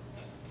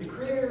 The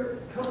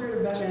co-creator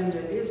of Batman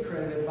that is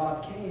credited,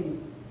 Bob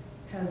Kane,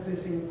 has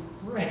this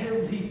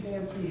incredibly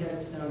fancy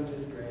headstone to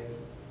his grave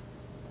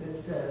that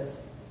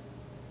says,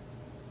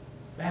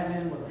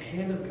 Batman was a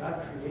hand of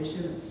God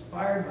creation,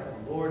 inspired by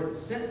the Lord, and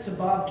sent to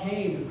Bob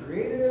Kane, who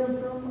created him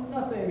from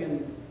nothing,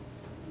 and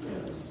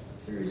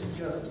series of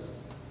justice.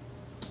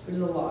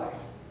 There's a lie.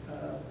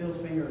 Bill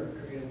Finger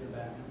created the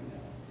Batman we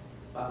know.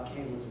 Bob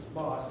Kane was his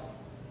boss.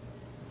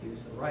 He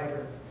was the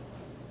writer.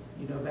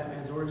 You know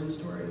Batman's origin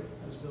story?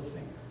 That was Bill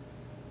Finger.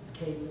 His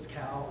cape, his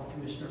cowl,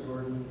 Commissioner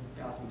Gordon,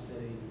 Gotham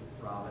City,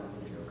 Robin,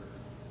 the Joker.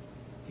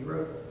 He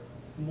wrote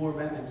more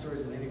Batman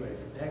stories than anybody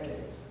for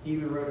decades. He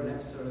even wrote an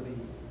episode of the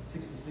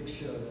 66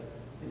 show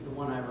that is the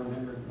one I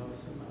remembered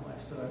most in my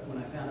life. So when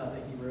I found out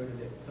that he wrote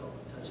it, it felt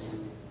touching to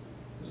me.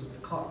 It was The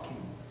Clock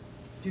King.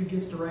 Dude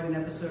gets to write an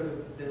episode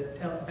of the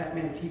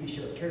Batman TV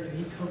show, the character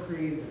he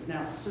co-created that's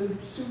now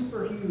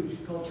super huge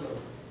culturally.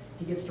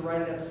 He gets to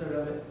write an episode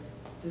of it.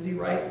 Does he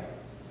write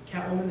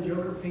Catwoman, the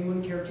Joker,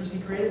 Penguin characters he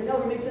created? No,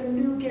 he makes a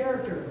new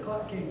character, the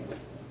Clock King.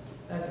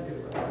 That's a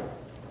good writer.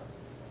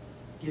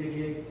 Get a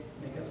gig,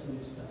 make up some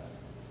new stuff.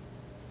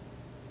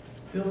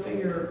 Bill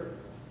Finger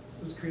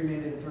was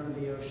cremated in front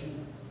of the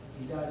ocean.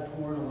 He died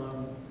poor and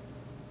alone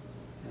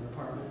in an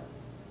apartment,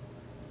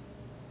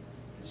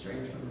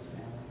 estranged from his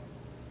family.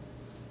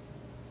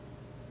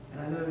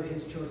 And I know that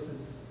his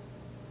choices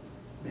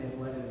may have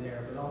led him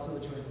there, but also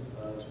the choices of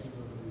others,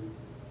 people who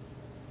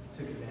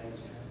took advantage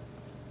of him.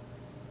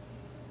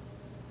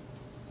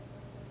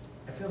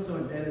 I feel so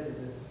indebted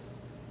to this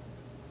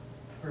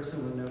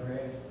person with no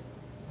grave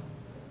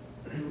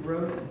who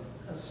wrote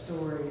a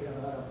story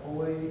about a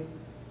boy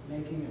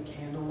making a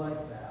candlelight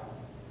vow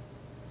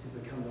to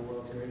become the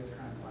world's greatest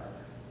crime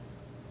fighter.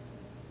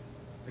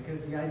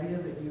 Because the idea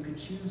that you could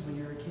choose when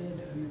you're a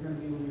kid who you're going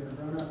to be when you're a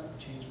grown-up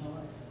changed my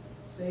life,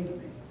 saved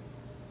me.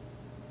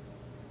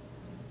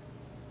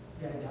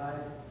 The guy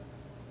died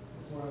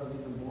before I was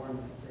even born,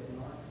 and saved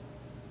my life.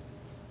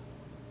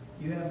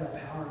 You have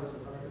that power as a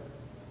writer.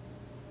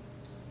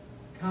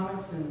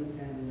 Comics and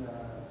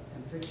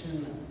fiction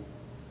and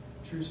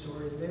true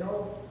stories, they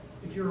all,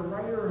 if you're a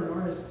writer or an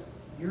artist,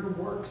 your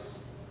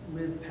works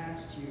live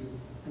past you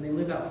and they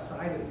live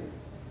outside of you.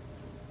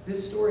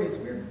 This story, it's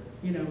weird,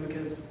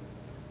 because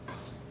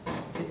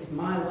it's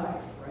my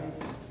life, right?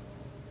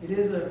 It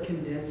is a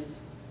condensed,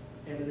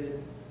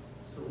 edited,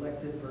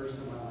 selected version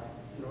of my life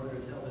in order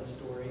to tell this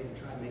story and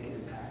try and make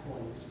it impactful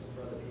and useful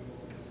for other people.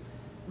 Because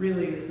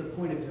really, the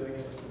point of doing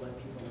it was to let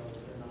people know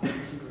that they're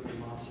not secretly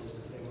monsters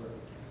if they were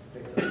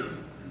victims.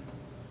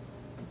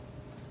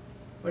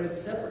 But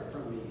it's separate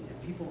from me,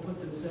 and people put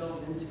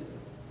themselves into it.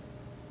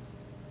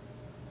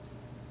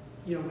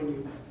 When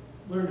you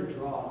learn to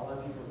draw, a lot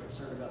of people are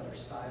concerned about their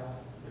style.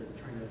 They're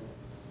trying to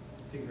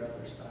figure out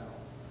their style.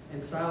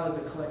 And style is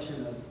a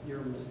collection of your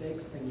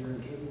mistakes, things you're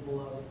incapable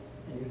of,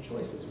 and your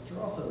choices, which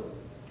are also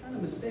kind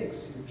of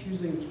mistakes. You're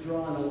choosing to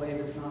draw in a way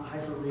that's not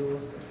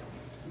hyper-realistic.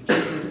 You're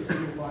choosing to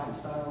simplify and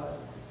stylize.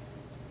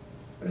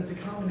 But it's a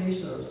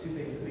combination of those two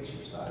things that makes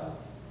your style.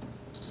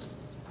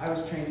 I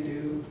was trained to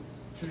do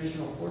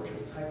traditional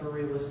portraits,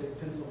 hyper-realistic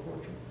pencil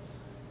portraits.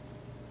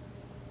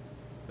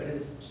 But in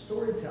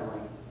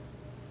storytelling,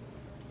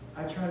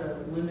 I try to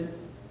limit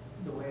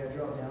the way I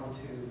draw down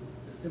to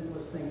the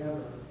simplest thing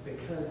ever,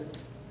 because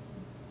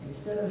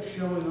instead of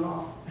showing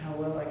off how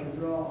well I can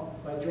draw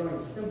by drawing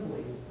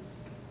simply,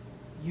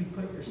 you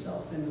put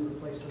yourself into the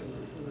place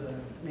of the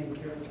main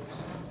characters.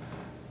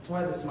 That's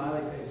why the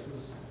smiley face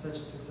was such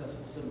a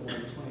successful symbol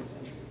in the 20th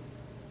century.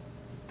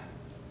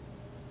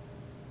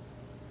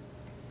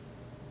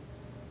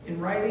 in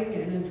writing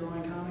and in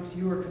drawing comics,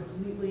 you are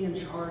completely in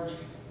charge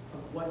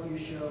of what you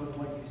show and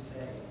what you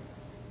say.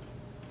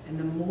 And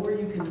the more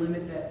you can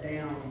limit that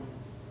down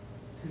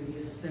to the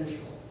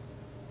essential,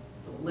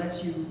 the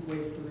less you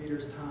waste the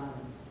reader's time,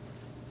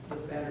 the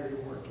better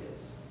your work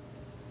is.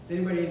 Has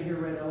anybody in here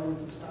read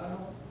Elements of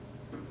Style?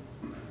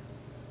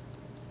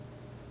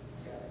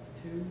 Got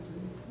 2,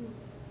 3.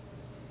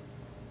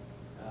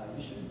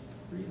 You should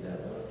read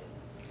that book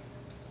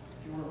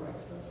if you want to write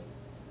stuff.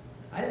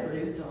 I didn't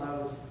read it until I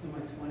was in my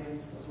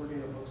 20s. I was working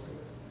at a bookstore.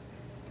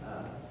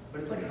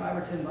 But it's like $5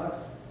 or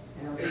 $10,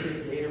 and it'll take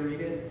you a day to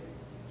read it.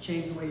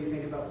 Change the way you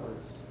think about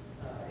words.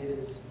 It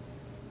is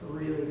a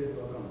really good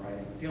book on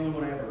writing. It's the only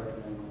one I ever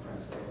recommend when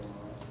friends say I want to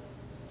write.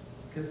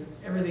 Because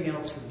everything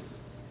else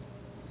is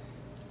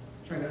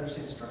trying to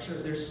understand structure.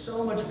 There's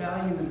so much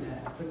value in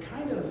that. But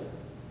kind of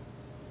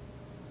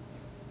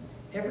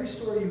every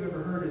story you've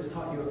ever heard has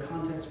taught you a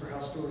context for how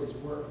stories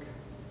work.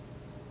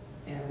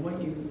 And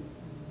what you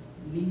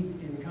need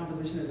in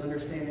composition is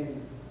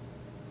understanding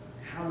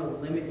how to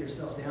limit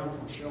yourself down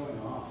from showing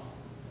off.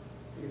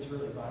 I think it's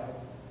really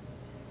vital.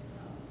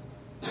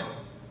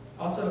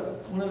 Also,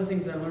 one of the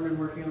things I learned in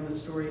working on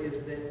this story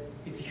is that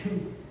if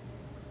you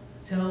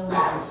tell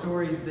the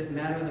stories that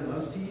matter the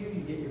most to you,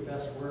 you get your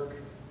best work.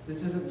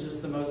 This isn't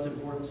just the most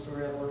important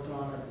story I've worked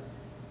on or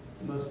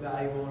the most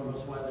valuable or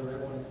most widely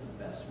read one, it's the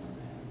best one,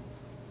 man.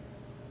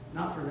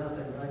 Not for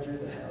nothing, but I drew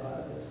the hell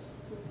out of this.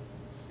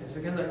 It's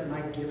because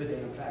my give a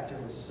damn factor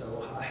was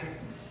so high.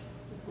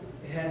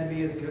 It had to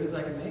be as good as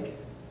I could make it.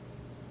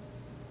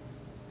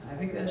 And I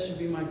think that should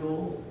be my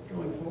goal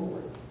going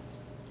forward.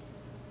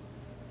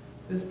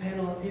 This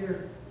panel up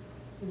here,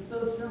 it's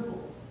so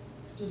simple.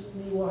 It's just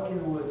me walking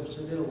in the woods, which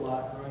I did a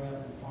lot growing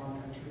up in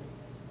farm country.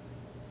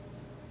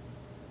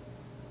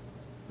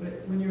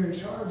 But when you're in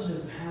charge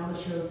of how to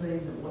show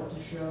things and what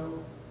to show,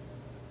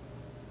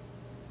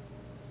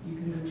 you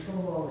can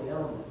control all the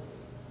elements.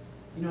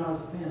 You know, I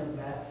was a fan of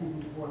bats even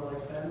before I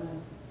liked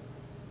Batman.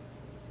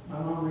 My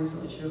mom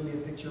recently showed me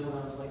a picture when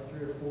I was like 3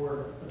 or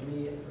 4 of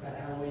me at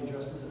Halloween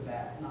dressed as a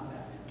bat, not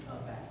Batman,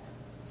 a bat.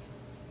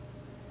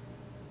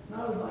 And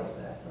I always liked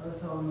bats. I always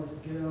saw them as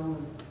good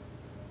omens.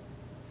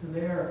 So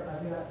there,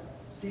 I've got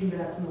seeing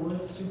bats in the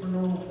woods, super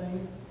normal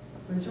thing.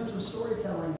 But in terms of storytelling,